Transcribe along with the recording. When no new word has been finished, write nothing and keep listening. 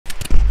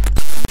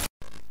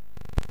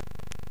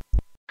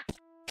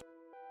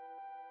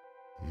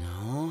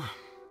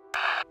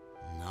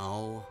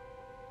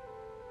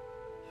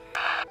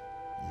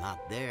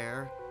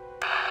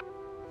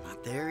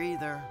Not there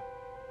either.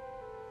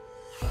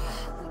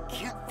 We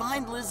can't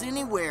find Liz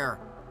anywhere.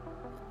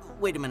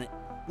 Wait a minute.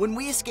 When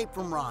we escaped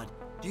from Rod,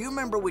 do you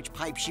remember which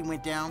pipe she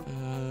went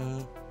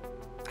down?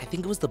 I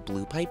think it was the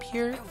blue pipe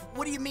here.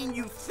 What do you mean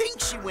you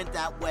think she went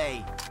that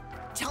way?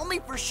 Tell me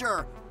for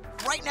sure.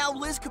 Right now,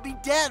 Liz could be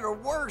dead or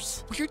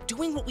worse. We're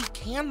doing what we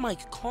can,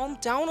 Mike. Calm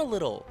down a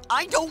little.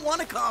 I don't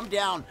want to calm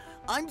down.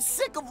 I'm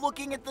sick of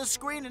looking at the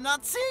screen and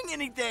not seeing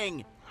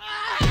anything.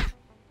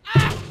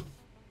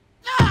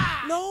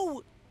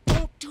 No,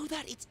 don't do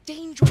that. It's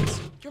dangerous.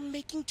 You're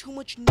making too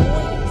much noise.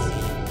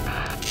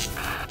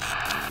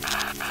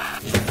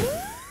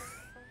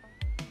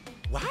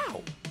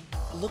 Wow.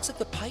 Looks like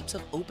the pipes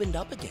have opened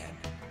up again.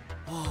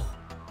 Oh.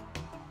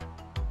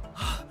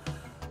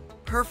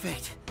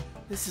 Perfect.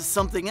 This is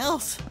something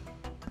else.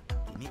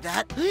 Give me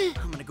that.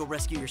 I'm gonna go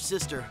rescue your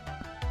sister.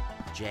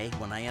 Jay,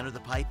 when I enter the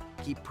pipe,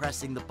 keep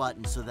pressing the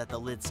button so that the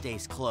lid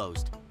stays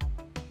closed.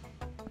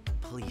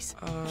 Please,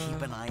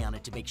 keep an eye on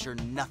it to make sure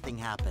nothing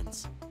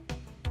happens.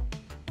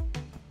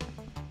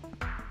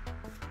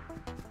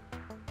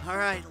 All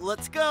right,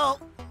 let's go.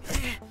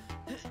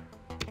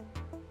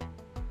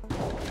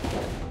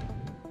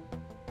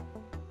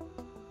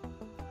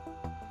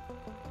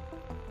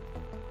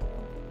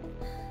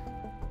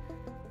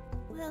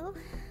 Well,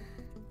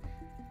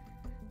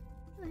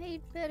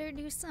 I'd better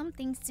do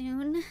something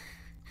soon.